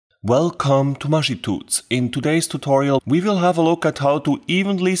Welcome to MaschiTuts. In today's tutorial we will have a look at how to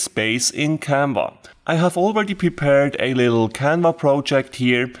evenly space in Canva. I have already prepared a little Canva project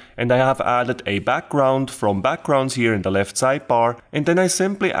here and I have added a background from backgrounds here in the left sidebar, and then I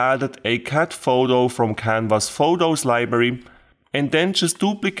simply added a cat photo from Canva's photos library and then just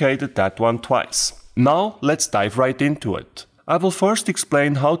duplicated that one twice. Now let's dive right into it. I will first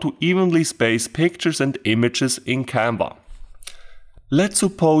explain how to evenly space pictures and images in Canva. Let's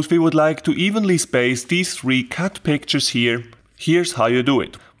suppose we would like to evenly space these three cat pictures here. Here's how you do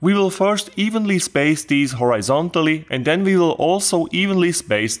it. We will first evenly space these horizontally and then we will also evenly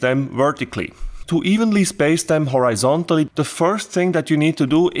space them vertically. To evenly space them horizontally, the first thing that you need to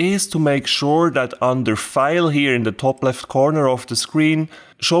do is to make sure that under File here in the top left corner of the screen,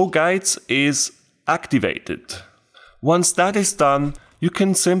 Show Guides is activated. Once that is done, you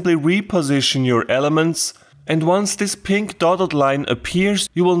can simply reposition your elements. And once this pink dotted line appears,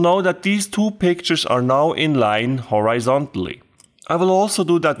 you will know that these two pictures are now in line horizontally. I will also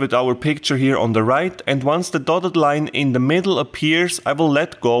do that with our picture here on the right, and once the dotted line in the middle appears, I will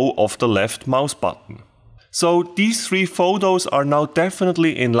let go of the left mouse button. So these three photos are now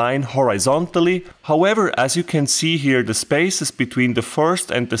definitely in line horizontally. However, as you can see here, the spaces between the first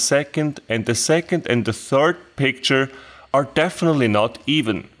and the second and the third picture are definitely not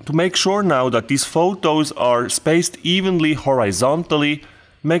even. To make sure now that these photos are spaced evenly horizontally,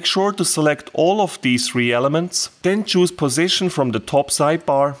 make sure to select all of these three elements, then choose Position from the top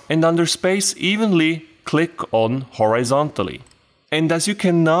sidebar and under Space Evenly, click on Horizontally. And as you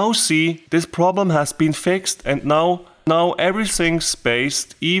can now see, this problem has been fixed and now everything's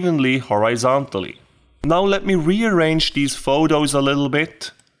spaced evenly horizontally. Now let me rearrange these photos a little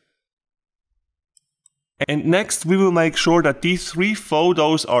bit. And next we will make sure that these three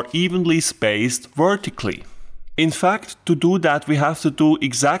photos are evenly spaced vertically. In fact, to do that we have to do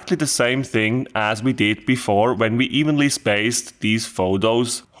exactly the same thing as we did before when we evenly spaced these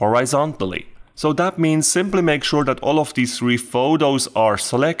photos horizontally. So that means simply make sure that all of these three photos are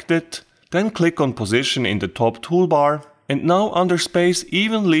selected, then click on Position in the top toolbar, and now under Space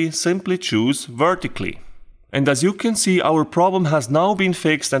Evenly simply choose Vertically. And as you can see, our problem has now been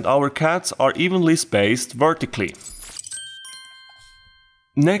fixed and our cats are evenly spaced vertically.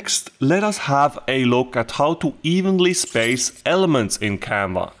 Next, let us have a look at how to evenly space elements in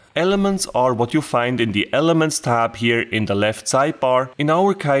Canva. Elements are what you find in the Elements tab here in the left sidebar. In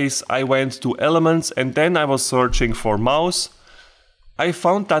our case, I went to Elements and then I was searching for mouse. I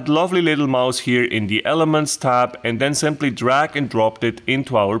found that lovely little mouse here in the Elements tab and then simply drag and dropped it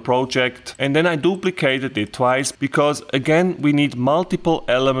into our project, and then I duplicated it twice because again we need multiple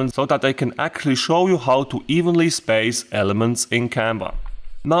elements so that I can actually show you how to evenly space elements in Canva.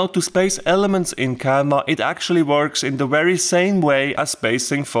 Now to space elements in Canva, it actually works in the very same way as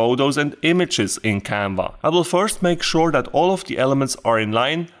spacing photos and images in Canva. I will first make sure that all of the elements are in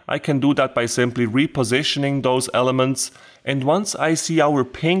line. I can do that by simply repositioning those elements. And once I see our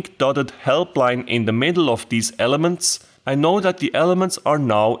pink dotted help line in the middle of these elements, I know that the elements are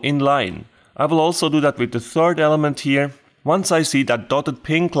now in line. I will also do that with the third element here. Once I see that dotted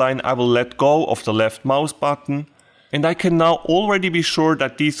pink line, I will let go of the left mouse button. And I can now already be sure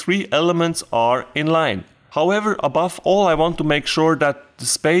that these three elements are in line. However, above all, I want to make sure that the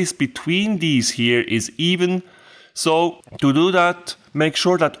space between these here is even. So to do that, make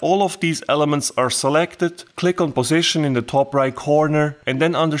sure that all of these elements are selected, click on Position in the top right corner, and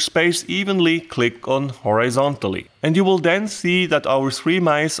then under Space Evenly, click on Horizontally. And you will then see that our three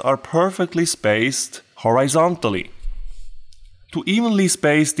mice are perfectly spaced horizontally. To evenly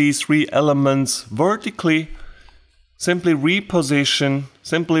space these three elements vertically, simply reposition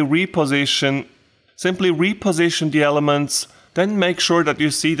the elements, then make sure that you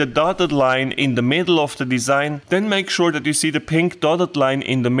see the dotted line in the middle of the design, then make sure that you see the pink dotted line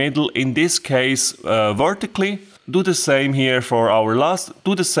in the middle, in this case vertically. Do the same here for our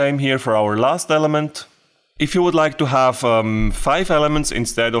last element. If you would like to have 5 elements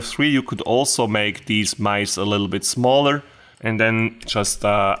instead of 3, you could also make these mice a little bit smaller and then just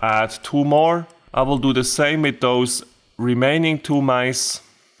add 2 more. I will do the same with those remaining 2 mice.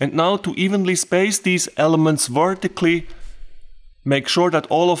 And now to evenly space these elements vertically, make sure that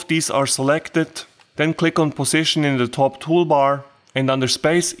all of these are selected, then click on Position in the top toolbar and under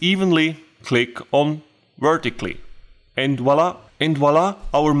Space Evenly, click on Vertically. And voila,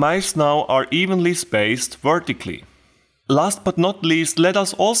 our mice now are evenly spaced vertically. Last but not least, let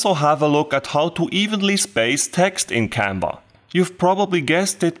us also have a look at how to evenly space text in Canva. You've probably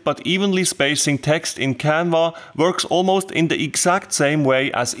guessed it, but evenly spacing text in Canva works almost in the exact same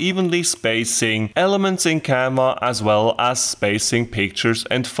way as evenly spacing elements in Canva, as well as spacing pictures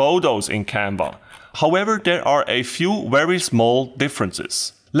and photos in Canva. However, there are a few very small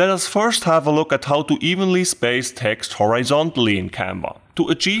differences. Let us first have a look at how to evenly space text horizontally in Canva. To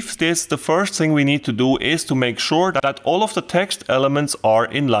achieve this, the first thing we need to do is to make sure that all of the text elements are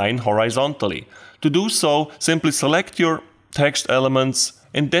in line horizontally. To do so, simply select your text elements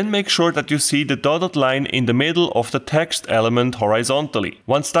and then make sure that you see the dotted line in the middle of the text element horizontally.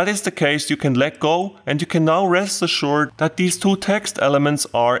 Once that is the case, you can let go and you can now rest assured that these two text elements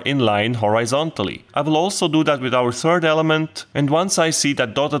are in line horizontally. I will also do that with our third element, and once I see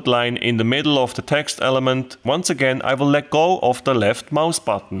that dotted line in the middle of the text element, once again I will let go of the left mouse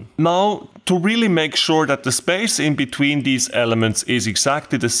button. Now, to really make sure that the space in between these elements is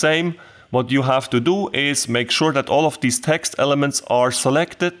exactly the same, what you have to do is make sure that all of these text elements are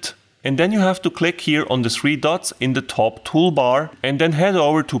selected, and then you have to click here on the three dots in the top toolbar and then head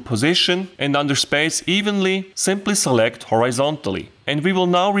over to Position, and under Space Evenly simply select Horizontally. And we will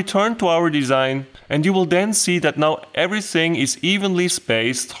now return to our design, and you will then see that now everything is evenly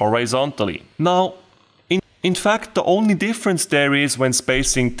spaced horizontally. Now, in fact, the only difference there is when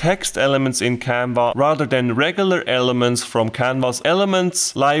spacing text elements in Canva rather than regular elements from Canva's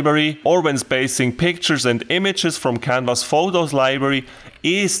Elements library, or when spacing pictures and images from Canva's Photos library,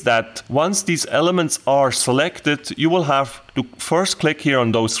 is that once these elements are selected, you will have to first click here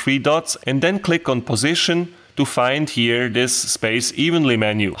on those three dots and then click on Position to find here this Space Evenly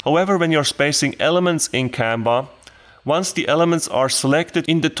menu. However, when you're spacing elements in Canva, once the elements are selected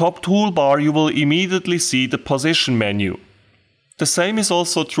in the top toolbar, you will immediately see the Position menu. The same is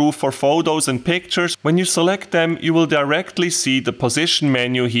also true for photos and pictures. When you select them, you will directly see the Position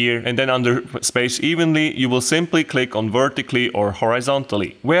menu here, and then under Space Evenly, you will simply click on vertically or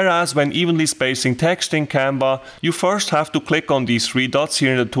horizontally. Whereas when evenly spacing text in Canva, you first have to click on these three dots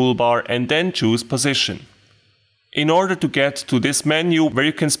here in the toolbar and then choose Position, in order to get to this menu where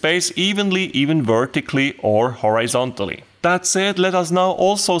you can space evenly, even vertically or horizontally. That said, let us now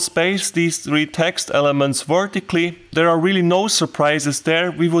also space these three text elements vertically. There are really no surprises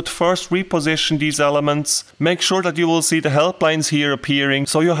there. We would first reposition these elements. Make sure that you will see the help lines here appearing.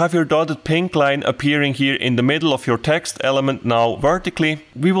 So you have your dotted pink line appearing here in the middle of your text element now vertically.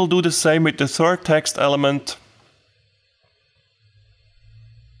 We will do the same with the third text element.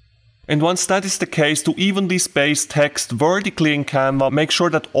 And once that is the case, to evenly space text vertically in Canva, make sure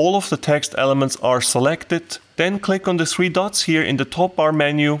that all of the text elements are selected. Then click on the three dots here in the top bar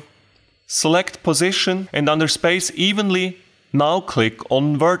menu, select Position, and under Space Evenly, now click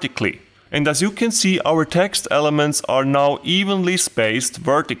on Vertically. And as you can see, our text elements are now evenly spaced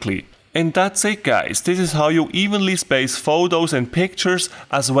vertically. And that's it, guys. This is how you evenly space photos and pictures,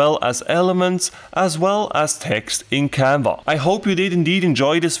 as well as elements, as well as text in Canva. I hope you did indeed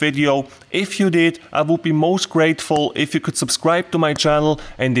enjoy this video. If you did, I would be most grateful if you could subscribe to my channel,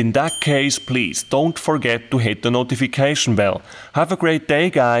 and in that case, please don't forget to hit the notification bell. Have a great day,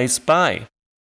 guys. Bye.